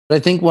But I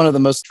think one of the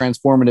most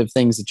transformative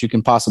things that you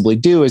can possibly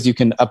do is you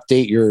can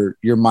update your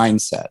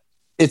mindset.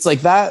 It's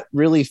like that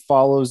really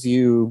follows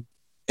you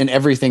in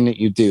everything that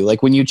you do.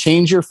 Like when you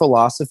change your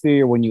philosophy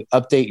or when you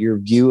update your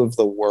view of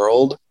the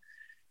world,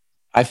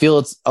 I feel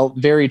it's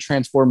very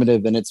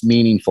transformative and it's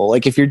meaningful.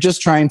 Like if you're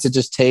just trying to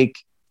just take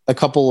a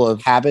couple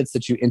of habits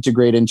that you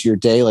integrate into your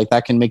day, like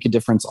that can make a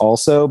difference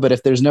also. But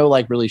if there's no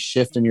like really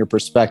shift in your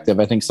perspective,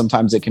 I think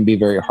sometimes it can be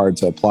very hard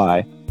to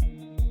apply.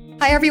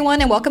 Hi, everyone,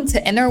 and welcome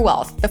to Inner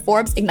Wealth, the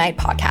Forbes Ignite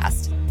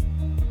podcast.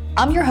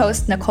 I'm your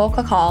host, Nicole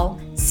Kakal,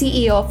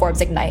 CEO of Forbes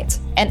Ignite,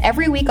 and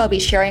every week I'll be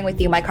sharing with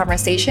you my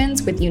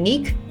conversations with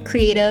unique,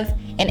 creative,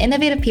 and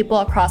innovative people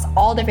across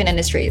all different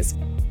industries.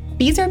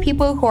 These are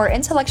people who are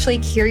intellectually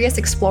curious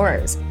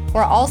explorers who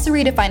are also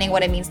redefining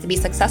what it means to be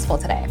successful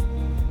today.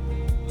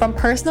 From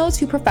personal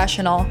to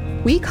professional,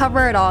 we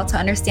cover it all to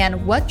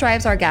understand what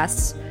drives our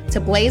guests to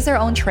blaze their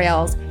own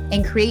trails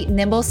and create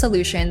nimble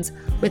solutions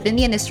within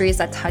the industries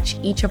that touch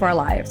each of our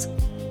lives.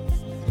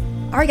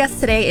 Our guest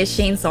today is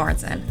Shane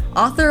Sorensen,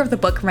 author of the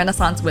book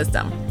Renaissance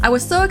Wisdom. I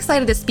was so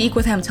excited to speak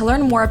with him to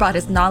learn more about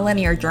his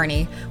nonlinear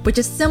journey, which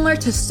is similar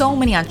to so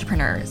many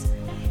entrepreneurs.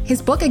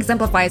 His book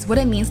exemplifies what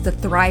it means to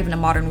thrive in a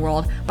modern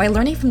world by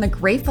learning from the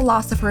great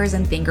philosophers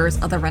and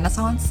thinkers of the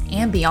Renaissance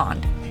and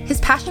beyond. His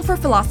passion for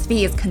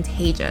philosophy is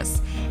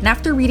contagious, and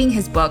after reading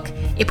his book,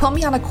 it put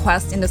me on a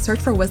quest in the search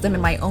for wisdom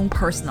in my own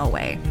personal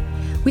way.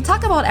 We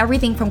talk about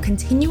everything from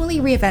continually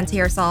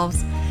reinventing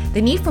ourselves,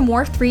 the need for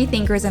more free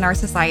thinkers in our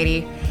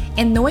society,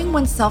 and knowing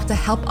oneself to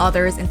help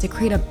others and to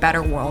create a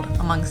better world,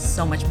 among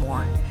so much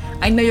more.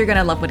 I know you're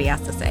gonna love what he has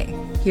to say.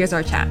 Here's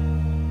our chat.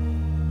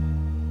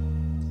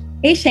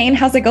 Hey Shane,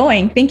 how's it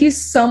going? Thank you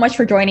so much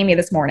for joining me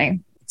this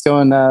morning. It's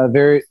going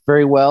very,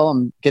 very well.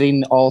 I'm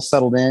getting all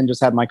settled in,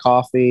 just had my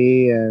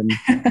coffee and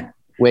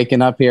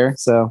waking up here.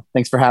 So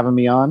thanks for having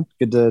me on.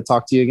 Good to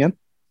talk to you again.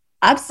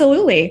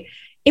 Absolutely.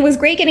 It was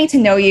great getting to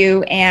know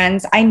you. And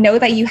I know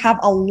that you have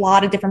a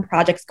lot of different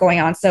projects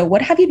going on. So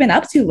what have you been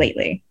up to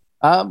lately?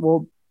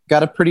 Well,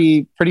 got a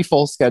pretty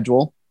full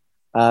schedule.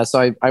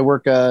 So I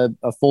work a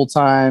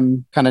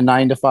full-time kind of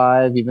 9 to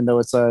 5, even though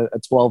it's a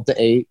 12 to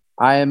 8.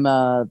 I am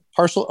a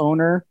partial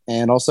owner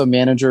and also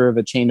manager of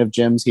a chain of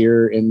gyms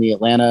here in the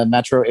Atlanta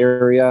metro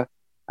area.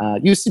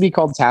 Used to be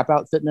called Tap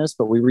Out Fitness,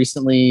 but we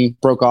recently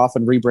broke off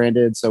and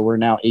rebranded. So we're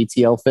now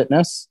ATL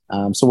Fitness.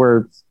 So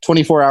we're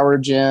 24-hour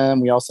gym.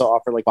 We also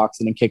offer like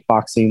boxing and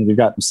kickboxing. We've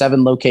got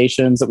 7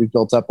 locations that we've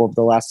built up over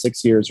the last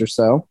 6 years or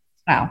so.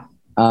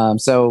 Wow.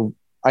 So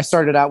I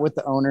started out with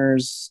the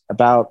owners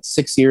about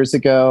 6 years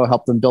ago,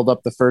 helped them build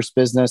up the first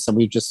business, and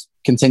we've just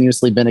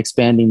continuously been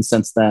expanding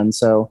since then.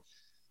 So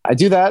I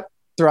do that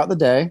throughout the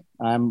day.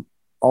 I'm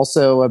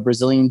also a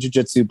Brazilian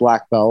Jiu-Jitsu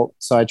black belt.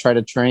 So I try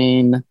to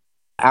train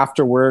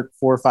after work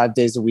 4 or 5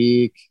 days a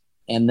week.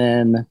 And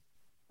then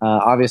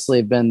obviously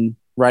I've been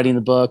writing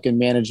the book and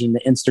managing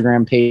the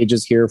Instagram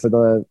pages here for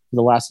the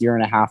last year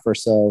and a half or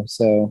so.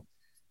 So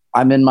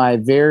I'm in my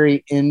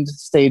very end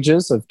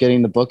stages of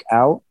getting the book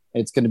out.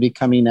 It's going to be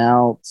coming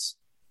out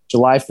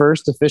July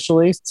 1st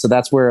officially. So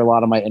that's where a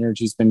lot of my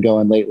energy's been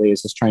going lately,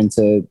 is just trying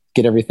to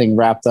get everything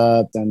wrapped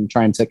up and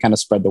trying to kind of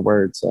spread the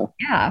word. So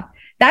yeah,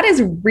 that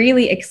is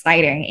really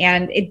exciting.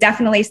 And it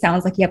definitely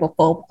sounds like you have a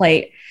full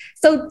plate.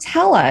 So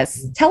tell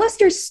us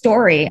your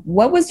story.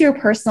 What was your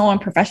personal and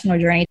professional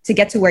journey to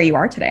get to where you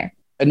are today?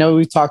 I know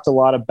we've talked a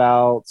lot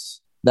about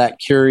that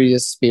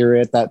curious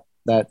spirit,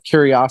 that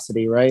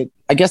curiosity, right?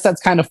 I guess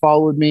that's kind of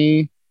followed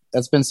me.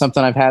 That's been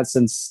something I've had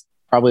since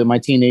probably my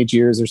teenage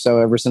years or so,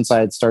 ever since I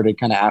had started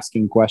kind of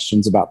asking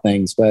questions about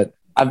things. But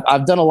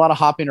I've done a lot of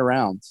hopping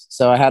around.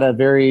 So I had a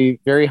very,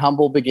 very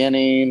humble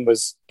beginning,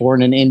 was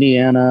born in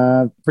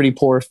Indiana, pretty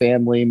poor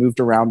family, moved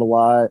around a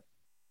lot.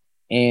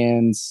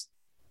 And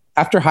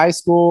after high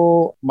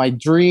school, my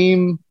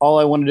dream, all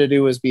I wanted to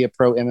do was be a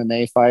pro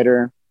MMA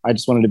fighter. I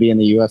just wanted to be in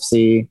the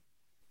UFC,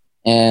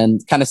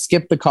 and kind of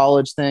skipped the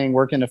college thing,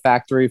 worked in a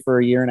factory for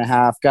a year and a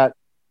half, got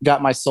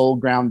my soul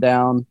ground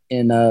down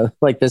in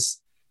like this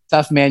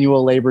tough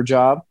manual labor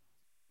job.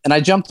 And I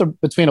jumped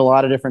between a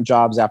lot of different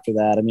jobs after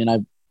that. I mean,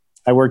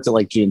 I worked at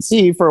like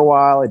GNC for a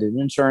while. I did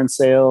insurance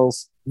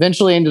sales,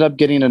 eventually ended up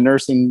getting a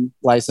nursing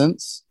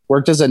license,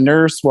 worked as a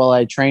nurse while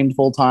I trained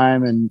full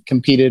time and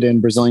competed in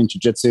Brazilian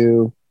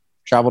Jiu-Jitsu,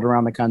 traveled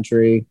around the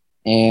country.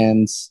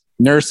 And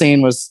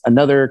nursing was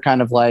another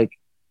kind of like,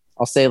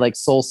 I'll say like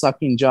soul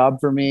sucking job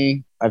for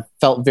me. I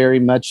felt very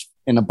much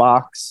in a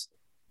box.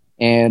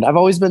 And I've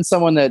always been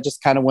someone that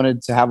just kind of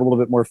wanted to have a little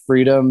bit more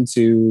freedom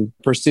to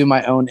pursue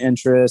my own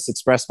interests,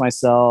 express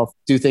myself,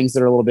 do things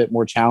that are a little bit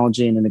more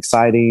challenging and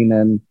exciting.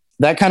 And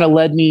that kind of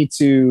led me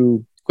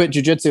to quit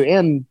jiu-jitsu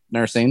and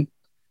nursing.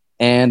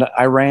 And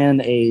I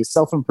ran a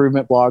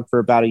self-improvement blog for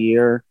about a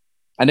year.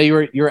 I know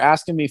you were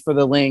asking me for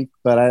the link,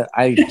 but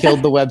I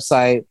killed the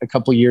website a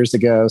couple years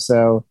ago.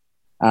 So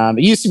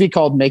it used to be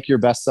called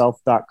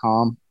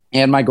makeyourbestself.com.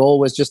 And my goal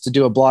was just to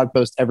do a blog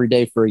post every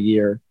day for a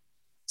year.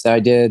 So I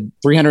did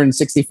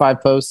 365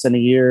 posts in a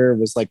year,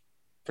 was like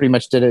pretty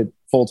much did it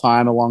full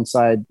time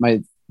alongside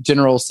my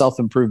general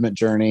self-improvement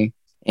journey.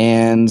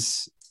 And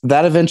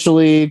that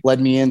eventually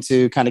led me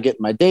into kind of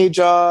getting my day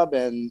job.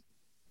 And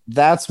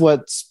that's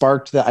what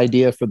sparked the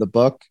idea for the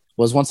book.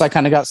 Was once I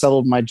kind of got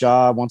settled in my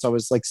job, once I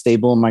was like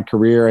stable in my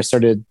career, I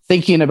started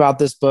thinking about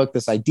this book,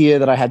 this idea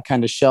that I had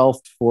kind of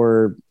shelved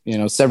for,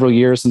 several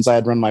years since I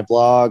had run my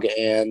blog.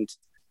 And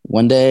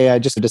one day I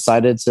just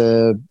decided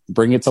to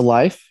bring it to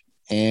life.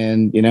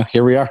 And,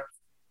 here we are.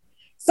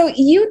 So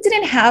you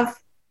didn't have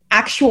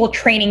actual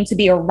training to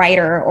be a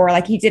writer, or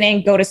like you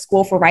didn't go to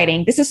school for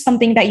writing. This is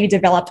something that you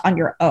developed on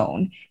your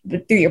own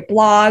through your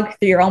blog,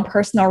 through your own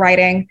personal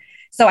writing.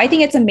 So I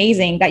think it's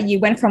amazing that you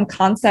went from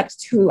concept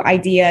to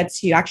idea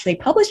to actually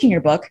publishing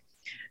your book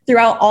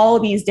throughout all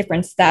of these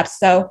different steps.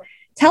 So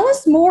tell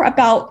us more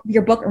about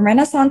your book,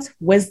 Renaissance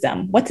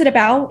Wisdom. What's it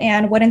about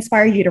and what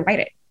inspired you to write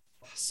it?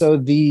 So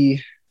the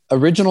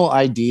original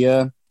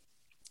idea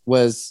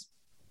was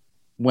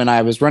when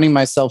I was running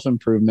my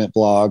self-improvement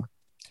blog,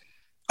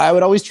 I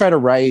would always try to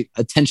write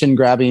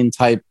attention-grabbing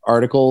type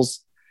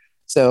articles.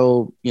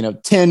 So,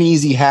 10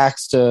 easy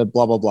hacks to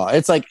blah, blah, blah.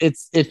 It's like,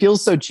 it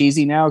feels so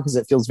cheesy now because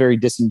it feels very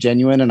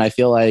disingenuous. And I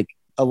feel like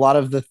a lot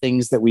of the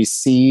things that we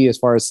see as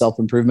far as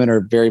self-improvement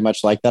are very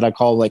much like that. I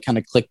call like kind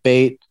of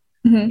clickbait,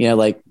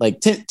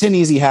 like 10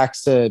 easy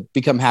hacks to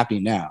become happy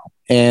now.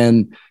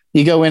 And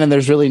you go in and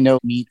there's really no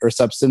meat or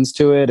substance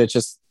to it. It's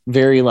just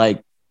very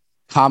like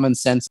common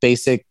sense,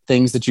 basic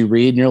things that you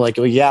read. And you're like,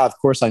 oh yeah, of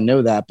course I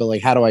know that. But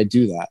like, how do I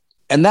do that?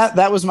 And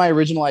that was my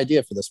original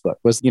idea for this book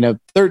was,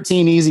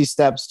 13 easy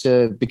steps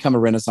to become a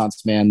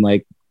Renaissance man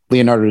like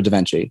Leonardo da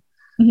Vinci.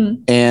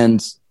 Mm-hmm.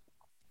 And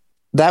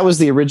that was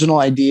the original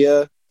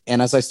idea.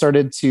 And as I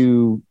started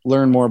to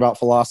learn more about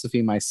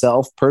philosophy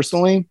myself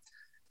personally,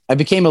 I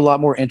became a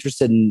lot more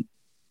interested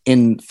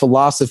in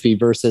philosophy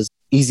versus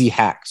easy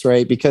hacks,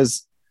 right?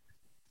 Because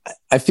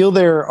I feel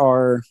there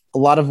are a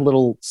lot of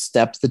little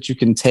steps that you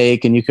can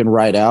take and you can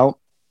write out.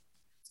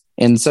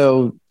 And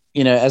so,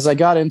 as I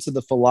got into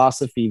the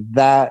philosophy,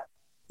 that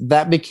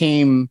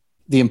became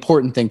the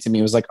important thing to me.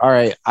 It was like, all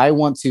right, I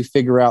want to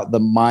figure out the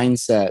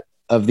mindset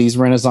of these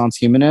Renaissance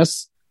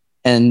humanists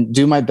and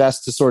do my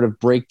best to sort of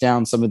break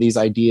down some of these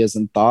ideas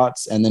and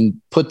thoughts and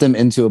then put them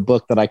into a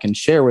book that I can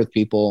share with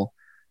people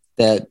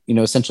that,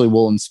 essentially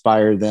will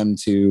inspire them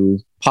to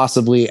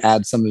possibly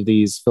add some of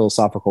these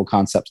philosophical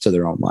concepts to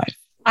their own life.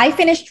 I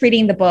finished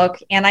reading the book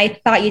and I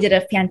thought you did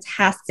a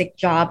fantastic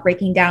job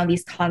breaking down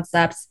these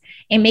concepts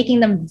and making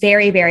them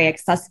very, very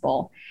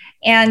accessible.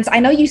 And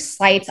I know you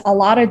cite a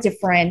lot of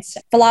different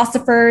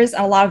philosophers,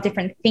 a lot of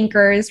different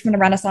thinkers from the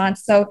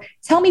Renaissance. So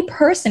tell me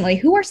personally,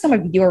 who are some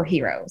of your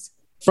heroes?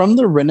 From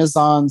the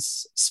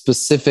Renaissance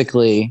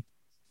specifically,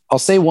 I'll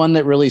say one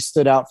that really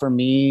stood out for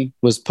me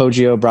was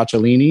Poggio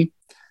Bracciolini.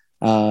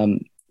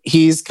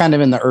 He's kind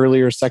of in the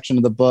earlier section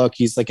of the book.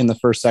 He's like in the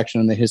first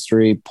section in the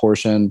history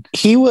portion.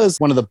 He was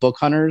one of the book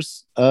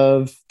hunters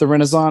of the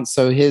Renaissance.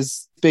 So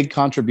his big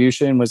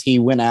contribution was he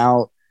went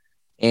out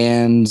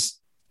and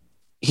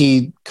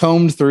he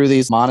combed through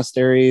these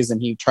monasteries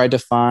and he tried to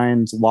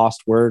find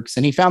lost works.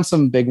 And he found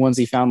some big ones.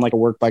 He found like a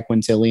work by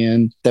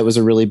Quintilian that was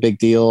a really big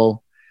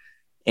deal.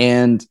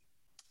 And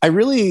I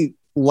really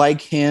like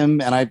him.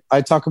 And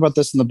I talk about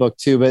this in the book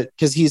too, but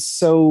because he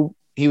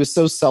was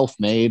so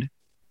self-made.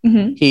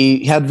 Mm-hmm.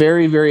 He had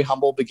very, very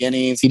humble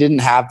beginnings. He didn't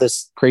have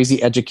this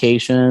crazy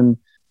education.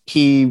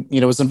 He,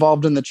 was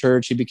involved in the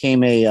church. He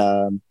became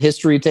a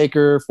history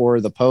taker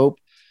for the Pope.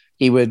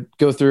 He would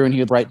go through and he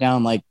would write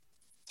down like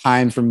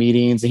times for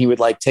meetings, and he would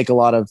like take a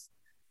lot of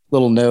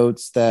little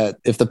notes that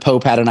if the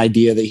Pope had an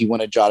idea that he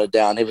wanted jotted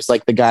down, it was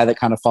like the guy that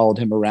kind of followed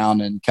him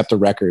around and kept a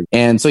record.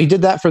 And so he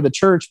did that for the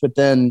church. But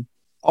then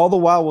all the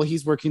while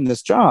he's working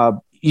this job,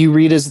 you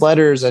read his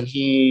letters and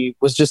he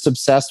was just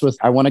obsessed with,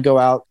 I want to go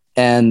out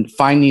and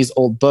find these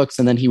old books.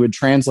 And then he would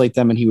translate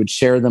them and he would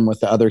share them with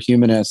the other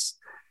humanists.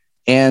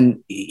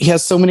 And he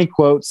has so many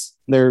quotes.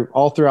 They're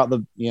all throughout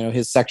the,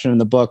 his section in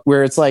the book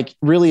where it's like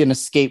really an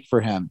escape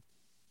for him.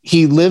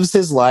 He lives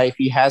his life.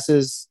 He has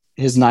his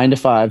 9 to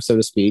 5, so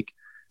to speak,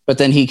 but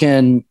then he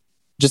can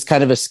just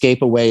kind of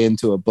escape away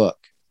into a book.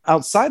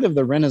 Outside of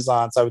the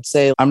Renaissance, I would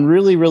say I'm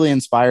really, really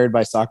inspired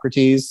by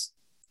Socrates.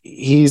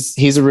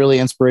 He's a really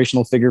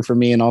inspirational figure for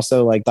me. And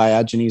also like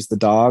Diogenes the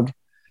dog.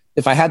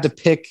 If I had to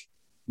pick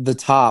the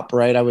top,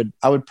 right, I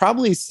would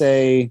probably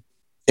say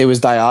it was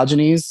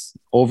Diogenes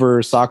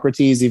over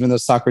Socrates, even though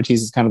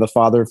Socrates is kind of the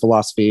father of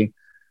philosophy.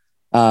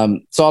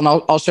 So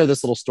I'll share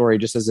this little story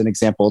just as an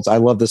example. I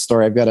love this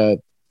story. I've got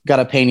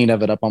a painting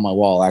of it up on my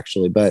wall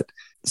actually. But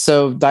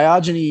so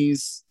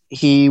Diogenes,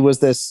 he was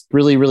this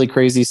really, really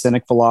crazy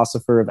cynic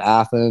philosopher of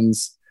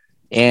Athens.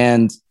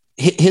 And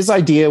his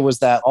idea was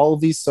that all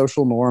of these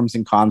social norms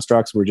and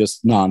constructs were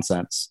just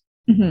nonsense.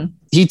 Mm-hmm.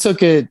 He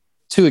took it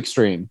too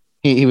extreme.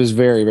 He was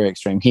very, very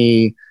extreme.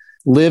 He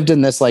lived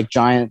in this like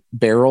giant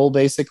barrel,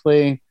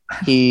 basically.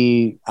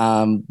 He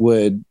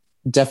would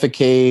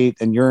defecate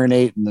and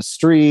urinate in the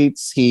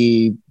streets.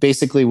 He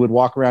basically would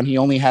walk around. He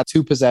only had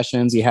 2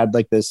 possessions. He had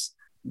like this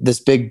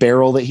big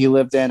barrel that he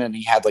lived in, and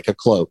he had like a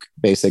cloak,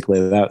 basically.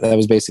 That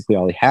was basically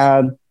all he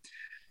had.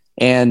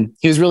 And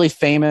he was really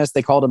famous.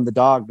 They called him the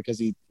dog because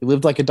he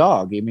lived like a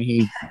dog. I mean,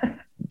 he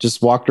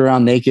just walked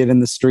around naked in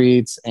the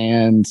streets,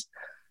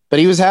 but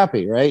he was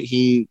happy, right?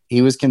 He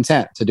was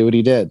content to do what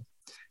he did.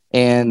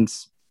 And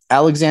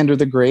Alexander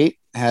the Great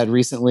had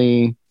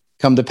recently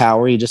come to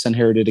power. He just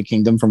inherited a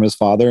kingdom from his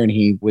father, and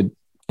he would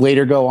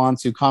later go on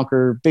to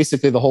conquer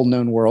basically the whole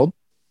known world.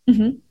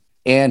 Mm-hmm.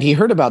 And he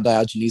heard about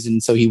Diogenes,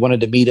 and so he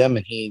wanted to meet him.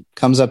 And he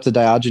comes up to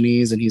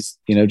Diogenes, and he's,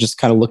 just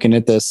kind of looking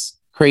at this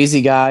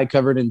crazy guy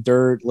covered in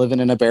dirt, living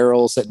in a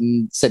barrel,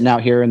 sitting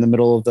out here in the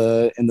middle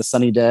of in the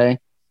sunny day.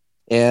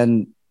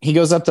 And he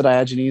goes up to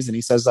Diogenes and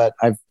he says that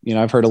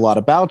I've heard a lot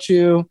about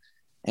you,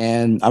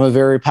 and I'm a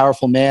very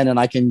powerful man, and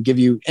I can give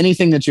you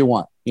anything that you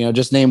want.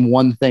 Just name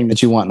one thing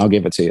that you want and I'll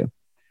give it to you.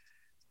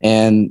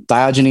 And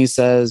Diogenes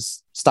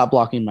says, stop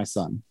blocking my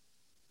sun.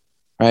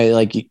 Right?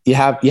 Like you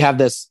have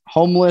this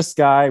homeless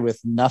guy with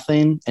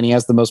nothing, and he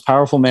has the most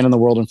powerful man in the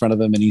world in front of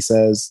him. And he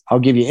says, I'll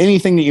give you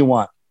anything that you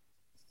want.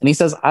 And he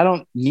says, I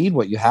don't need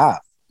what you have.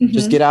 Mm-hmm.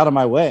 Just get out of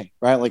my way.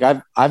 Right? Like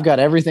I've got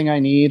everything I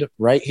need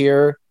right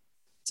here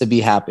to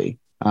be happy.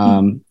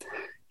 And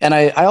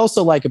I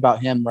also like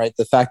about him, right,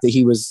 the fact that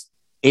he was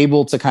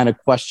able to kind of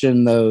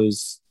question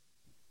those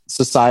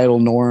societal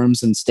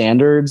norms and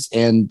standards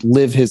and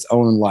live his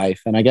own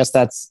life. And I guess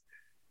that's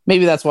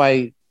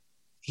why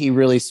he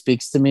really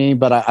speaks to me.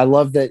 But I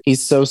love that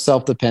he's so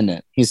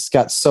self-dependent. He's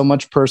got so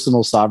much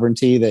personal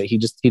sovereignty that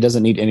he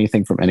doesn't need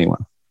anything from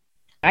anyone.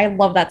 I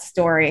love that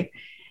story.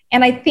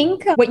 And I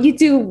think what you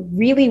do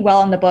really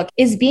well in the book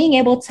is being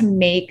able to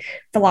make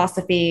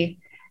philosophy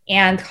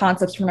and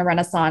concepts from the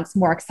Renaissance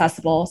more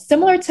accessible,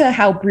 similar to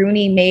how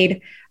Bruni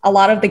made a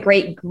lot of the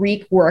great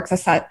Greek works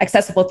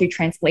accessible through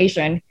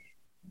translation.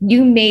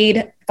 You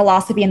made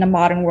philosophy in the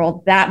modern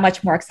world that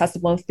much more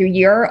accessible through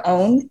your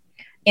own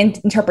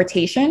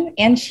interpretation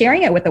and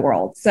sharing it with the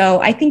world.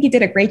 So I think you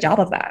did a great job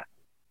of that.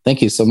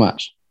 Thank you so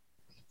much.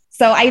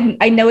 So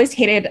I noticed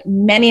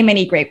many,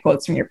 many great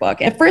quotes from your book.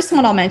 And the first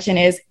one I'll mention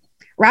is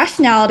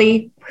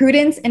rationality,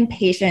 prudence and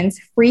patience,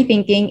 free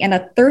thinking, and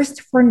a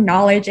thirst for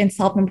knowledge and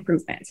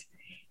self-improvement.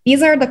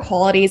 These are the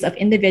qualities of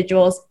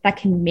individuals that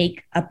can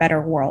make a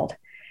better world.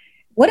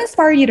 What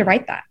inspired you to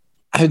write that?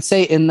 I would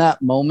say in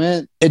that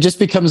moment, it just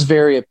becomes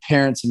very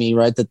apparent to me,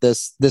 right, that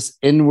this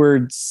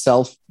inward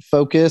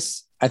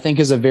self-focus, I think,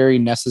 is a very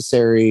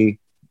necessary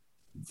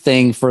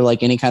thing for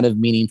like any kind of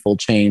meaningful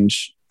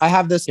change. I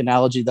have this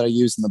analogy that I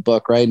use in the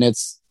book, right? And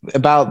it's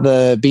about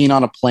being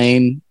on a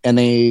plane, and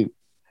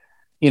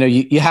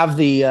you have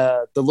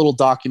the little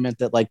document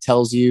that like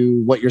tells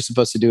you what you're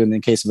supposed to do in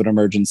the case of an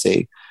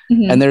emergency.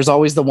 Mm-hmm. And there's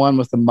always the one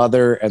with the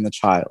mother and the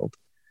child.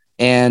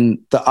 And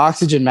the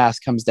oxygen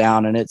mask comes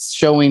down, and it's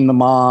showing the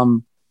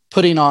mom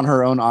putting on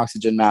her own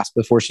oxygen mask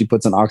before she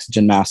puts an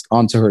oxygen mask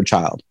onto her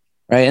child.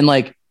 Right. And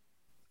like,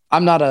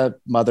 I'm not a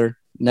mother,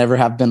 never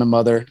have been a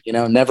mother,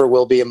 never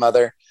will be a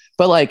mother.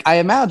 But like, I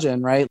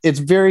imagine, right, it's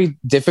very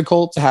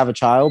difficult to have a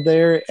child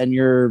there, and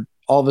you're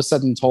all of a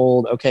sudden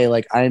told, okay,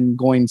 like I'm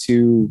going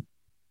to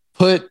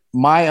put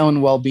my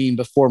own well-being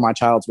before my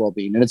child's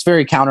well-being. And it's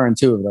very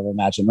counterintuitive, I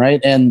imagine, right?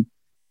 And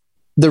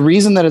the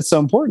reason that it's so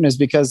important is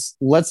because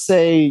let's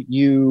say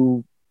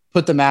you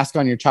put the mask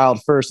on your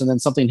child first, and then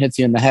something hits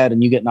you in the head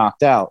and you get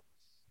knocked out.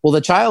 Well,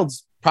 the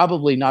child's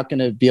probably not going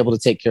to be able to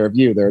take care of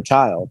you. They're a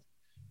child,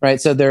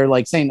 right? So they're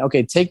like saying,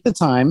 okay, take a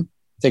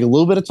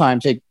little bit of time,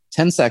 take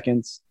 10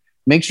 seconds,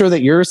 make sure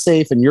that you're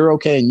safe and you're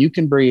okay and you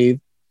can breathe,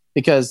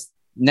 because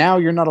now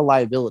you're not a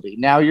liability.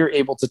 Now you're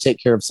able to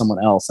take care of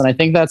someone else. And I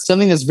think that's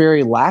something that's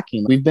very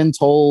lacking. We've been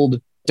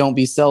told, don't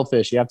be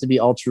selfish. You have to be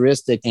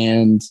altruistic.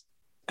 And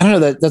I don't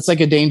know, that's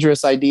like a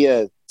dangerous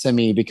idea to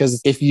me,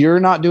 because if you're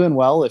not doing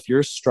well, if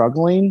you're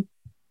struggling,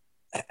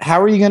 how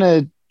are you going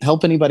to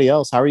help anybody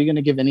else? How are you going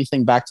to give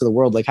anything back to the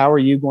world? Like, how are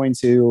you going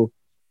to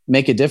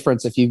make a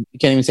difference if you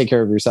can't even take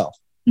care of yourself?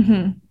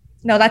 Mm-hmm.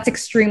 No, that's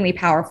extremely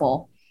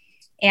powerful.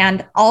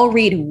 And I'll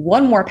read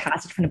one more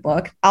passage from the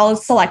book. I'll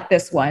select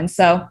this one.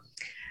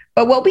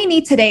 But what we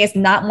need today is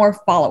not more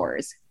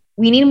followers.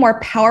 We need more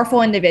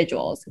powerful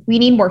individuals. We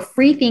need more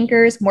free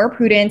thinkers, more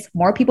prudence,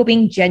 more people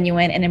being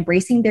genuine and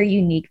embracing their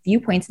unique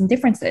viewpoints and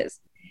differences.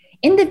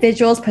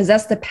 Individuals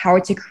possess the power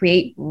to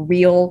create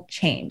real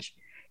change.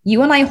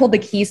 You and I hold the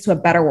keys to a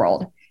better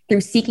world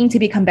through seeking to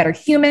become better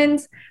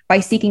humans, by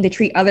seeking to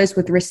treat others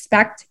with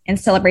respect and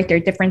celebrate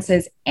their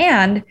differences,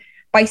 and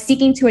by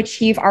seeking to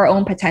achieve our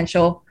own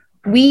potential.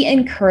 We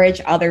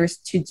encourage others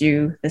to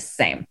do the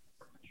same.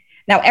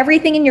 Now,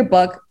 everything in your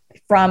book,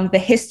 from the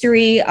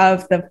history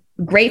of the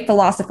great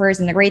philosophers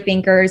and the great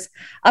thinkers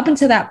up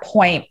until that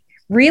point,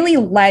 really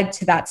led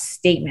to that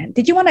statement.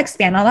 Did you want to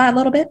expand on that a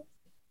little bit?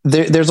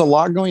 There's a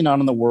lot going on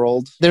in the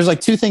world. There's like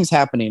two things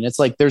happening. It's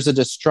like there's a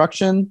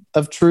destruction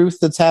of truth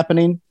that's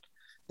happening.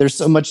 There's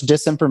so much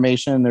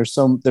disinformation.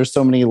 There's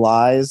so many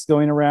lies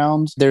going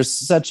around. There's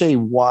such a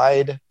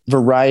wide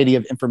variety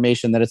of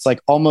information that it's like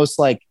almost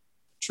like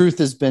truth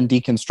has been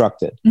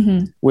deconstructed.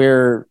 Mm-hmm.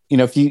 Where,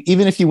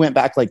 if you went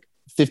back like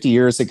 50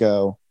 years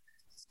ago,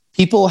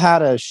 people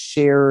had a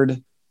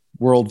shared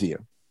worldview.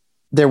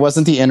 There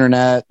wasn't the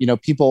internet.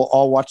 People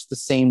all watched the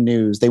same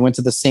news. They went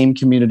to the same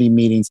community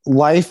meetings.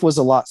 Life was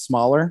a lot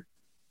smaller.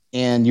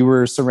 and you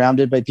were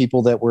surrounded by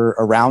people that were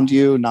around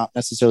you, not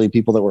necessarily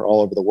people that were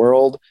all over the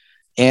world.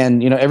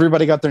 And,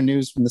 everybody got their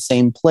news from the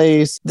same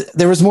place.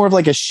 There was more of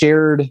like a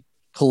shared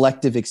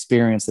collective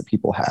experience that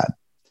people had.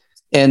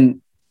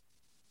 And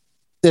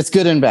it's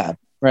good and bad,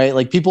 right?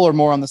 Like people are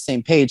more on the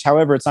same page.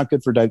 However, it's not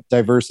good for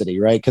diversity,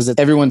 right? Because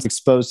everyone's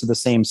exposed to the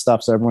same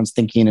stuff. So everyone's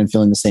thinking and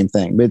feeling the same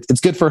thing. But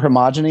it's good for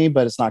homogeny,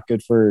 but it's not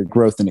good for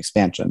growth and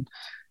expansion.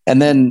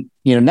 And then,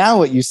 now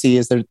what you see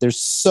is there's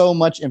so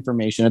much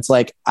information. It's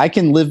like, I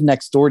can live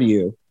next door to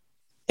you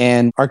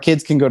and our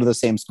kids can go to the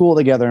same school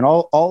together and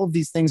all of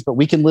these things, but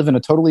we can live in a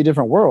totally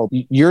different world.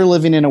 You're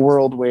living in a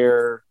world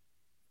where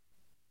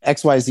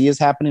XYZ is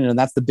happening. And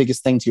that's the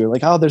biggest thing to you.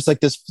 Like, oh, there's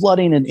like this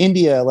flooding in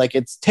India. Like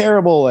it's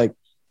terrible. Like,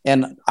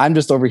 and I'm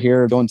just over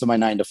here going to my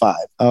 9 to 5.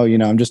 Oh,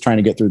 I'm just trying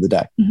to get through the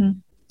day. Mm-hmm.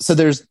 So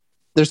there's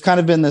kind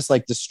of been this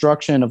like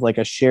destruction of like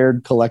a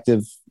shared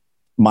collective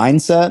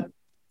mindset.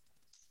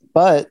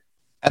 But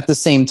at the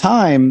same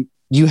time,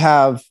 you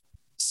have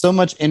so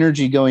much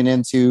energy going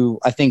into,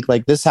 I think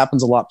like this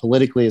happens a lot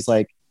politically, is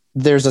like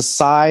there's a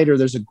side or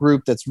there's a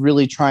group that's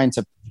really trying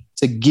to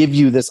give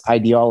you this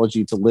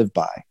ideology to live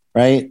by,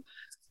 right?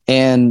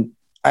 And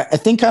I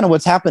think kind of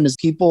what's happened is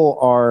people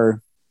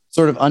are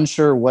sort of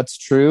unsure what's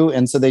true.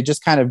 And so they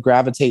just kind of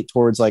gravitate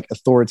towards like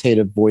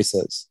authoritative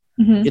voices.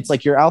 Mm-hmm. It's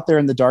like you're out there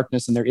in the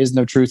darkness and there is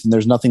no truth and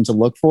there's nothing to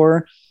look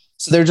for.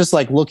 So they're just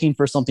like looking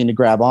for something to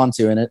grab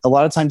onto. And a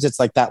lot of times it's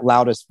like that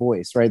loudest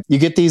voice, right? You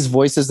get these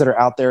voices that are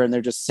out there and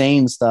they're just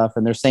saying stuff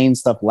and they're saying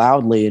stuff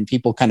loudly and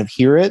people kind of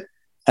hear it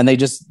and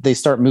they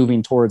start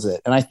moving towards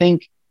it. And I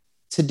think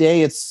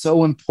today it's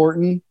so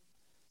important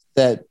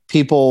that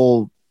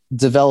people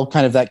develop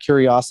kind of that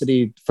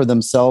curiosity for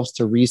themselves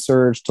to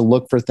research, to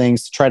look for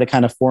things, to try to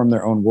kind of form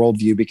their own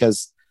worldview,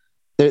 because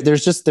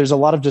there's a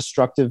lot of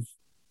destructive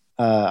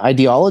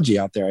ideology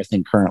out there, I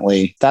think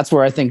currently. That's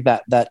where I think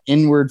that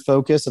inward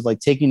focus of like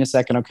taking a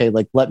second, okay,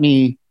 like let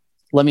me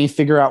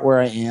figure out where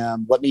I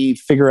am. Let me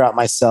figure out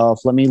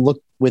myself. Let me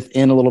look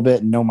within a little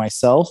bit and know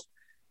myself.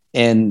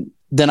 And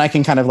then I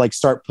can kind of like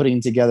start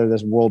putting together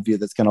this worldview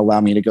that's going to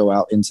allow me to go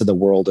out into the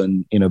world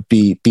and,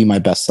 be my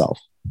best self.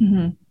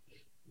 Mm-hmm.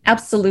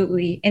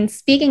 Absolutely. And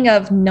speaking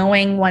of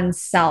knowing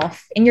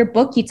oneself, in your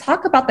book, you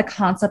talk about the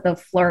concept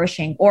of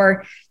flourishing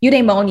or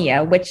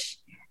eudaimonia, which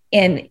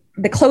in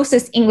the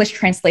closest English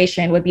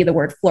translation would be the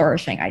word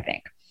flourishing, I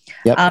think.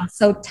 Yep.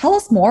 So tell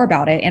us more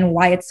about it and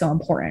why it's so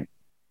important.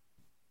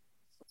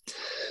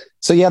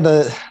 So yeah,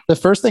 the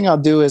first thing I'll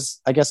do is,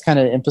 I guess, kind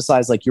of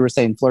emphasize, like you were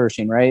saying,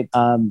 flourishing, right?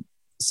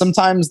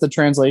 Sometimes the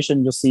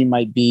translation you'll see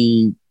might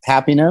be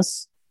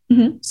happiness.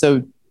 Mm-hmm.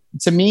 So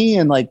to me,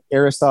 and like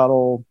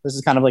Aristotle, this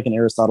is kind of like an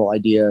Aristotle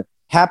idea.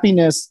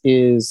 Happiness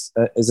is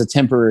a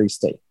temporary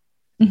state.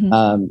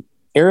 Mm-hmm.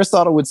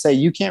 Aristotle would say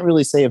you can't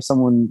really say if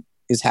someone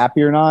is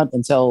happy or not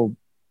until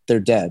they're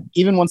dead.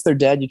 Even once they're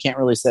dead, you can't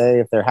really say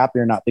if they're happy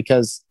or not,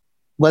 because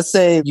let's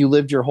say you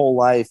lived your whole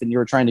life and you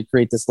were trying to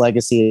create this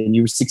legacy and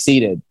you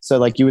succeeded. So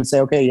like you would say,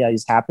 okay, yeah,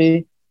 he's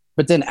happy.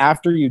 But then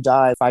after you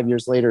die 5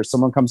 years later,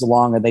 someone comes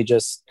along and they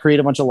just create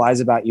a bunch of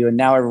lies about you. And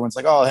now everyone's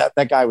like, oh,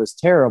 that guy was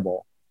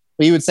terrible.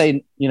 But you would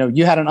say,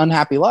 you had an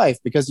unhappy life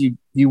because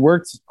you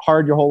worked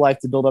hard your whole life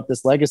to build up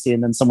this legacy,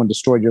 and then someone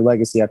destroyed your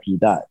legacy after you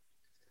died.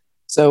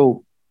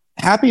 So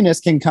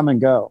happiness can come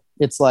and go.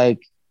 It's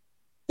like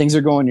things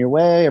are going your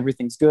way,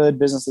 everything's good,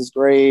 business is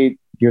great,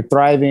 you're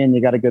thriving,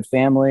 you got a good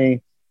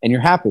family, and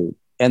you're happy.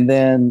 And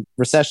then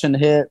recession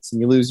hits and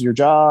you lose your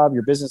job,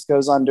 your business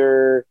goes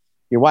under,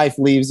 your wife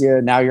leaves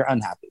you, now you're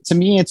unhappy. To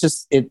me, it's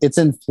just, it's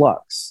in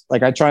flux.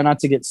 Like I try not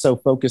to get so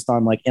focused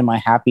on like, am I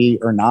happy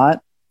or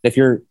not? If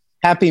you're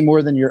happy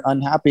more than you're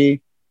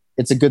unhappy,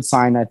 it's a good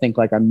sign. I think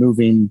like I'm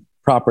moving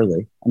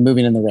properly. I'm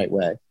moving in the right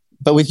way.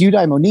 But with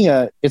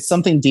eudaimonia, it's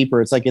something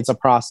deeper. It's like, it's a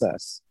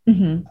process.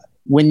 Mm-hmm.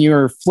 When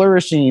you're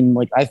flourishing,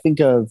 like I think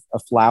of a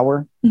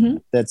flower mm-hmm.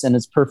 that's in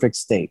its perfect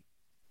state.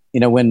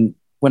 When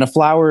a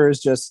flower is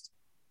just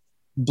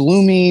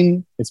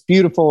blooming, it's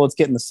beautiful, it's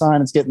getting the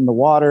sun, it's getting the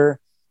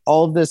water,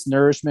 all of this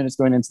nourishment is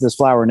going into this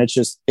flower and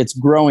it's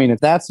growing. If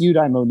that's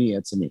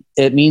eudaimonia to me,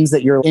 it means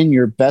that you're in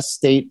your best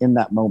state in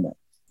that moment.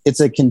 It's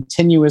a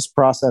continuous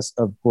process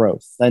of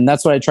growth. And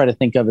that's what I try to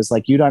think of as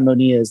like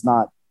eudaimonia is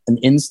not an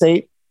end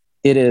state.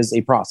 It is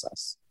a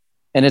process.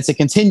 And it's a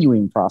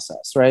continuing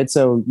process, right?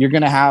 So you're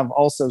going to have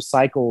also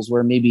cycles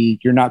where maybe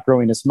you're not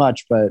growing as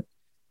much, but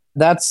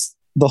that's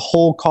the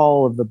whole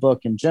call of the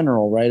book in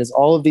general, right? Is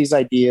all of these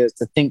ideas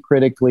to think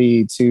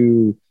critically,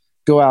 to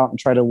go out and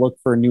try to look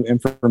for new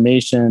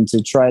information,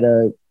 to try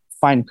to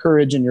find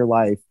courage in your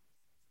life.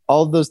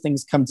 All of those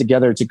things come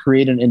together to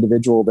create an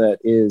individual that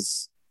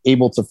is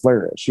able to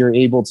flourish. You're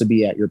able to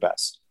be at your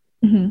best.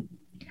 Mm-hmm.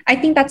 I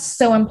think that's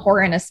so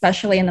important,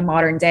 especially in the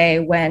modern day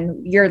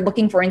when you're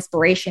looking for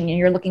inspiration and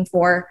you're looking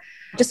for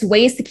just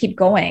ways to keep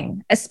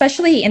going,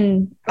 especially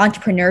in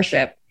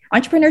entrepreneurship.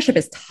 Entrepreneurship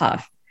is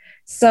tough.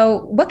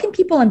 So what can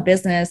people in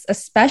business,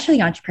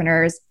 especially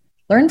entrepreneurs,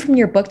 learn from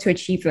your book to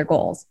achieve their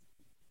goals?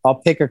 I'll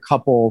pick a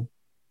couple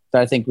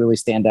that I think really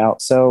stand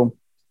out. So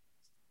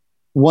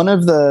One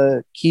of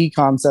the key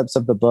concepts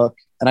of the book,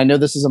 and I know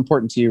this is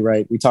important to you,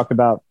 right? We talk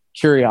about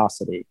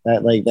curiosity,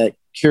 that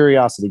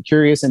curiosity,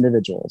 curious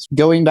individuals.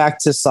 Going back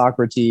to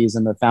Socrates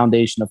and the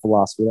foundation of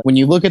philosophy, when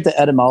you look at the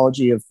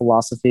etymology of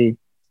philosophy,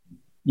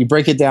 you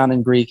break it down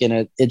in Greek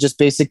and it just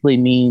basically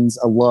means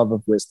a love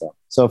of wisdom.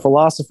 So a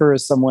philosopher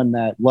is someone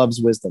that loves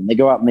wisdom. They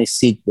go out and they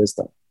seek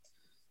wisdom.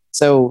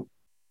 So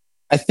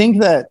I think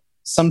that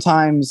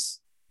sometimes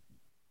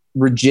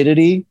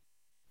rigidity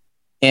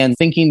and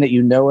thinking that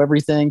you know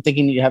everything,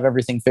 thinking that you have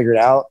everything figured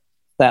out,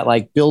 that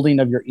like building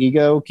of your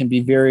ego can be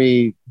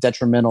very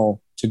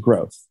detrimental to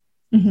growth.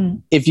 Mm-hmm.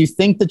 If you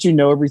think that you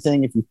know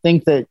everything, if you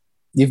think that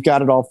you've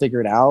got it all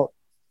figured out,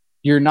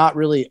 you're not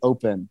really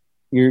open.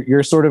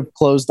 You're sort of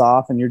closed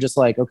off and you're just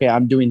like, okay,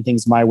 I'm doing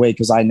things my way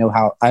because I know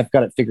how I've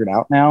got it figured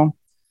out now.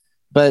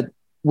 But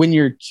when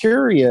you're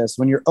curious,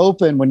 when you're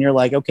open, when you're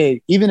like,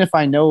 okay, even if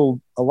I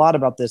know a lot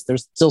about this,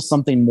 there's still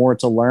something more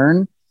to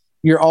learn.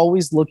 You're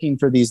always looking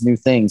for these new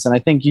things. And I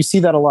think you see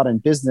that a lot in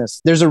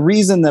business. There's a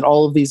reason that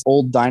all of these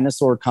old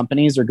dinosaur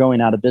companies are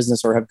going out of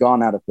business or have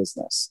gone out of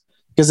business.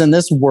 Because in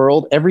this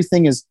world,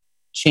 everything is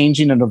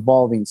changing and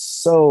evolving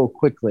so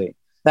quickly.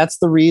 That's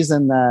the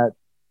reason that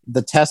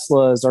the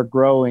Teslas are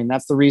growing.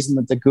 That's the reason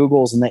that the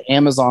Googles and the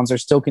Amazons are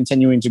still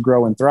continuing to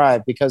grow and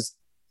thrive, because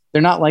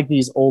they're not like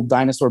these old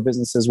dinosaur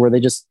businesses where they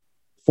just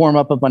form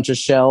up a bunch of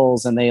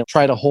shells and they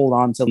try to hold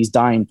on to these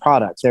dying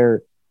products.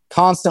 They're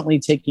constantly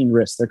taking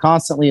risks. They're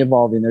constantly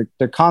evolving.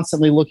 They're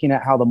constantly looking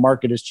at how the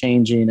market is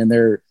changing and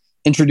they're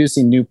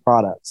introducing new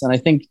products. And I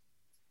think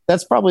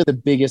that's probably the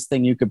biggest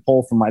thing you could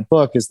pull from my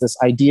book is this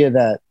idea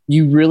that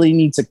you really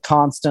need to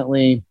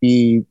constantly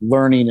be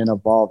learning and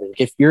evolving.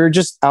 If you're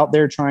just out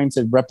there trying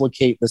to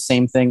replicate the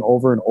same thing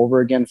over and over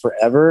again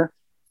forever,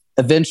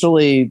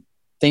 eventually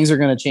things are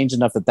going to change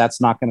enough that that's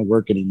not going to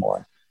work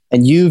anymore.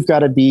 And you've got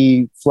to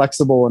be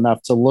flexible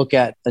enough to look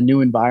at a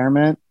new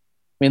environment.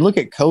 I mean, look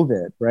at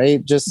COVID,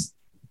 right? Just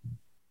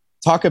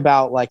talk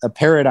about like a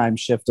paradigm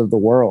shift of the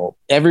world.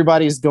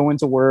 Everybody's going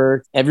to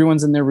work,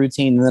 everyone's in their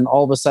routine. And then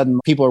all of a sudden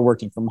people are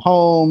working from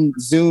home,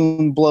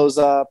 Zoom blows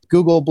up,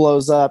 Google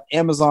blows up,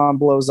 Amazon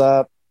blows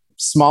up,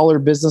 smaller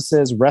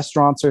businesses,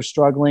 restaurants are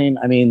struggling.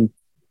 I mean,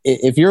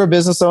 if you're a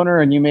business owner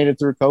and you made it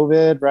through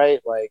COVID,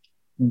 right? Like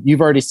you've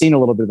already seen a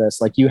little bit of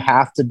this, like you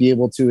have to be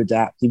able to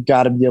adapt. You've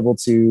got to be able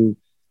to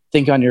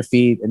think on your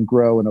feet and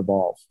grow and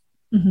evolve.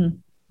 Mm-hmm.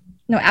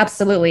 No,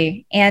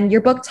 absolutely. And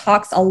your book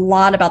talks a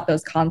lot about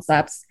those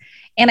concepts.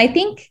 And I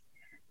think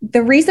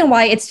the reason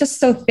why it's just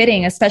so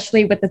fitting,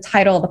 especially with the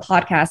title of the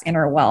podcast,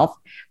 Inner Wealth,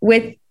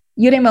 with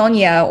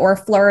eudaimonia or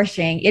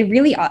flourishing, it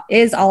really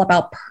is all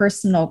about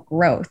personal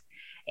growth.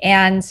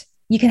 And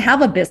you can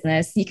have a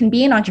business, you can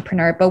be an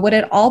entrepreneur, but what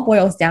it all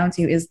boils down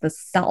to is the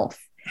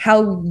self,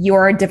 how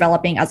you're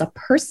developing as a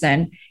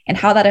person and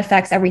how that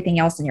affects everything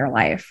else in your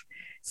life.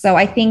 So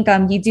I think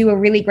you do a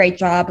really great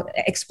job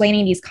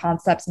explaining these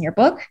concepts in your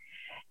book.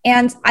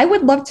 And I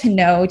would love to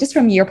know, just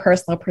from your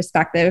personal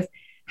perspective,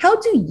 how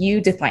do you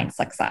define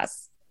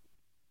success?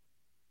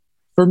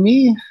 For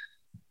me,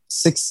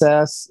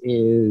 success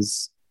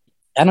is,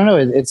 I don't know,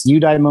 it's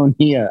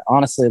eudaimonia,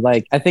 honestly.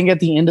 Like, I think at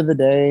the end of the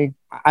day,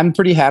 I'm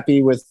pretty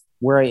happy with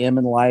where I am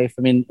in life.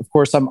 I mean, of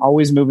course, I'm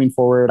always moving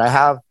forward. I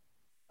have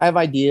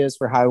ideas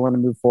for how I want to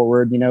move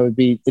forward. You know, it'd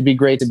be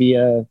great to be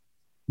a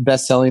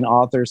best-selling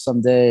author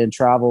someday and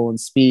travel and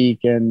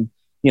speak and,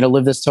 you know,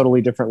 live this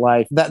totally different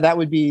life. That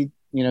would be,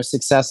 you know,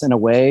 success in a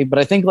way. But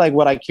I think like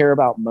what I care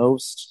about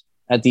most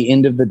at the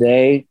end of the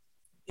day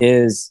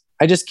is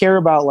I just care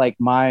about like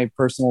my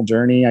personal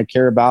journey. I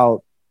care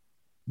about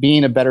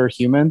being a better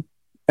human.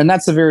 And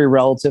that's a very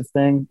relative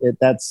thing.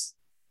 That's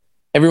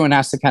everyone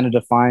has to kind of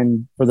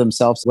define for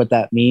themselves what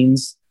that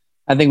means.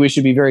 I think we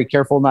should be very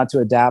careful not to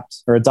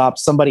adapt or adopt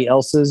somebody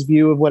else's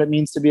view of what it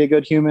means to be a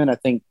good human. I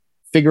think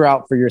figure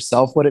out for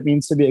yourself what it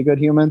means to be a good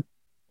human.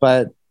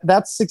 But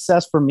that's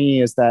success for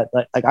me, is that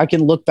like I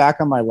can look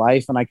back on my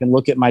life and I can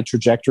look at my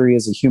trajectory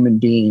as a human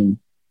being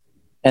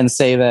and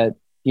say that,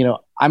 you know,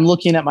 I'm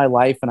looking at my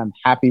life and I'm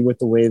happy with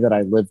the way that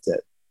I lived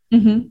it.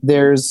 Mm-hmm.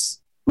 There's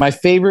my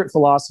favorite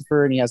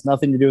philosopher, and he has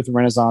nothing to do with the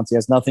Renaissance. He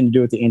has nothing to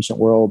do with the ancient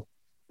world,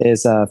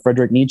 is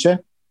Friedrich Nietzsche.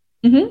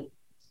 Mm-hmm.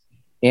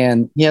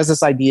 And he has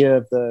this idea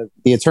of the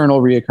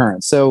eternal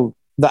reoccurrence. So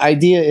the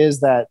idea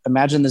is that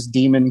imagine this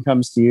demon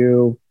comes to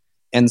you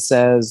and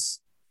says,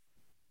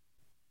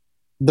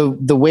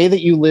 the way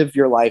that you live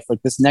your life,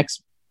 like this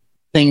next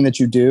thing that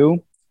you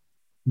do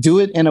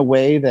it in a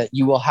way that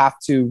you will have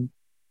to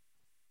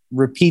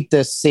repeat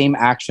this same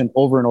action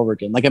over and over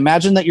again. Like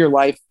imagine that your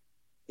life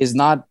is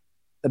not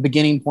a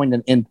beginning point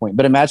and end point,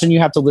 but imagine you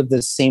have to live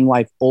this same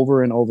life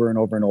over and over and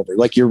over and over.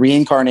 Like you're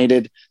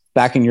reincarnated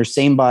back in your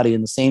same body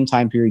in the same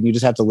time period. You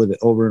just have to live it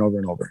over and over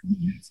and over.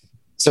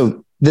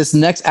 So this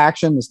next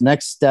action, this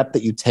next step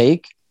that you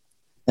take,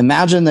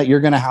 imagine that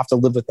you're going to have to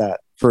live with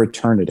that for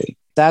eternity.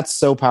 That's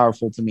so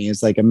powerful to me.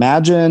 It's like,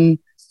 imagine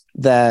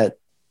that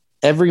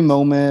every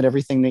moment,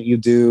 everything that you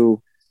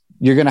do,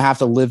 you're going to have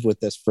to live with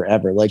this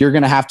forever. Like you're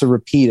going to have to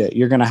repeat it.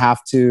 You're going to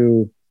have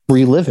to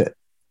relive it.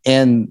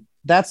 And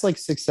that's like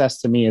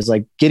success to me, is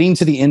like getting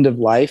to the end of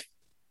life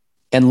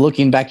and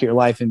looking back at your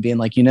life and being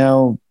like,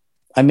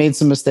 I made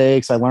some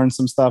mistakes, I learned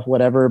some stuff,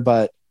 whatever,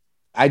 but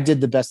I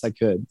did the best I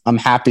could. I'm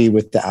happy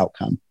with the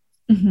outcome.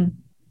 Mm-hmm.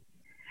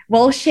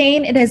 Well,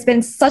 Shane, it has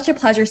been such a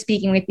pleasure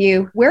speaking with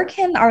you. Where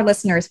can our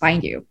listeners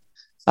find you?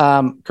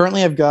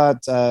 Currently, I've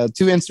got 2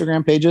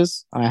 Instagram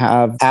pages. I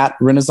have at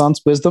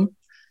Renaissance Wisdom,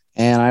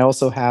 and I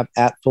also have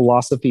at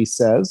Philosophy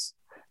Says.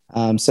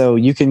 So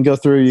you can go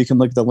through, you can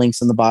look at the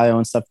links in the bio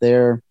and stuff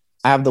there.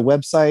 I have the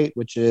website,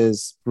 which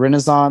is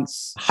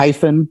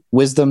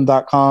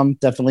renaissance-wisdom.com.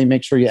 Definitely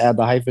make sure you add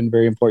the hyphen,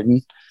 very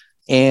important.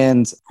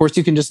 And of course,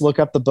 you can just look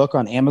up the book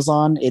on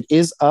Amazon. It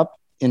is up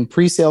in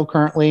pre-sale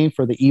currently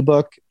for the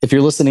ebook. If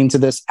you're listening to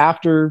this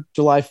after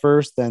July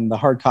 1st, then the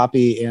hard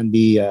copy and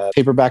the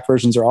paperback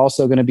versions are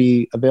also going to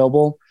be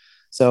available.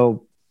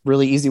 So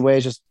really easy way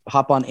is just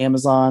hop on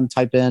Amazon,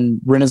 type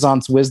in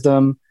Renaissance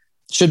Wisdom.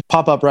 It should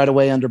pop up right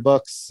away under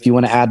books. If you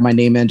want to add my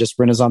name in, just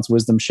Renaissance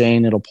Wisdom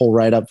Shane, it'll pull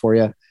right up for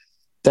you.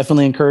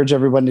 Definitely encourage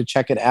everyone to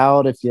check it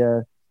out. If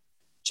you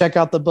check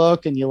out the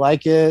book and you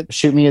like it,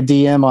 shoot me a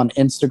DM on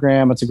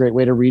Instagram. It's a great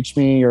way to reach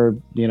me, or,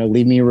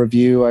 leave me a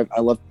review. I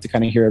love to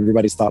kind of hear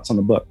everybody's thoughts on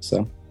the book.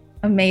 So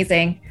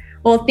amazing.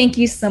 Well, thank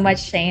you so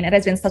much, Shane. It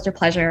has been such a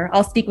pleasure.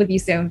 I'll speak with you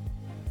soon.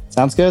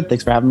 Sounds good.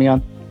 Thanks for having me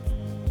on.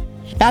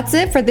 That's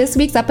it for this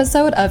week's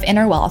episode of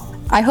Inner Wealth.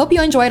 I hope you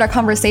enjoyed our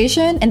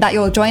conversation and that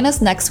you'll join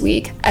us next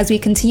week as we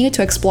continue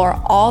to explore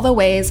all the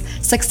ways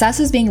success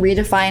is being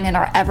redefined in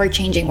our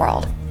ever-changing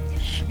world.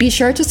 Be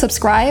sure to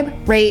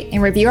subscribe, rate,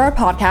 and review our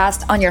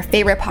podcast on your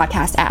favorite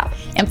podcast app,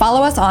 and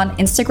follow us on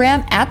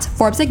Instagram at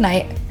Forbes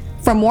Ignite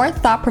for more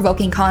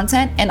thought-provoking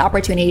content and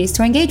opportunities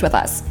to engage with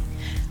us.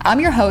 I'm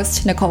your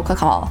host, Nicole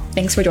Kakal.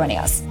 Thanks for joining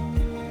us.